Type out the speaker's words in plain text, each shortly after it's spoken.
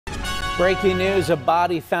Breaking news, a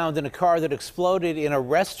body found in a car that exploded in a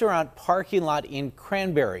restaurant parking lot in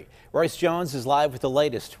Cranberry. Royce Jones is live with the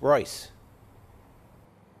latest. Royce.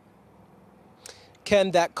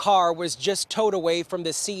 Ken, that car was just towed away from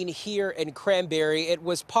the scene here in Cranberry. It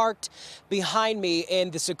was parked behind me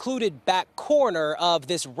in the secluded back corner of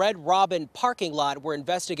this Red Robin parking lot where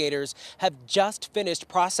investigators have just finished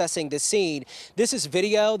processing the scene. This is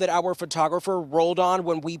video that our photographer rolled on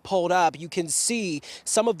when we pulled up. You can see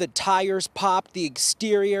some of the tires popped, the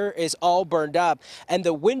exterior is all burned up, and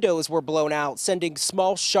the windows were blown out, sending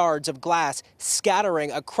small shards of glass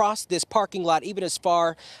scattering across this parking lot, even as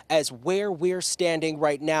far as where we're standing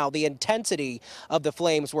right now. The intensity of the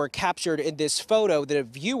flames were captured in this photo that a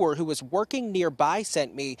viewer who was working nearby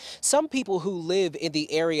sent me. Some people who live in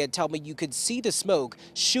the area tell me you could see the smoke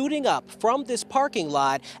shooting up from this parking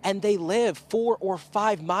lot, and they live 4 or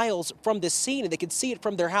 5 miles from the scene, and they could see it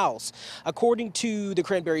from their house. According to the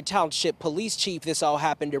Cranberry Township Police Chief, this all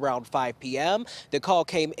happened around 5 p.m. The call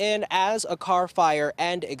came in as a car fire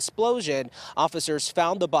and explosion. Officers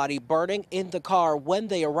found the body burning in the car when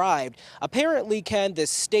they arrived. Apparently, Ken, the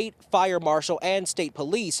state fire marshal and state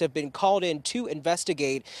police have been called in to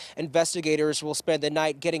investigate. Investigators will spend the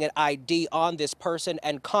night getting an ID on this person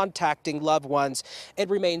and contacting loved ones. It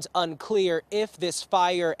remains unclear if this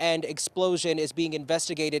fire and explosion is being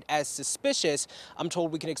investigated as suspicious. I'm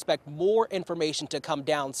told we can expect more information to come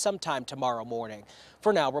down sometime tomorrow morning.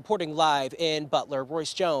 For now, reporting live in Butler,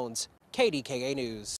 Royce Jones, KDKA News.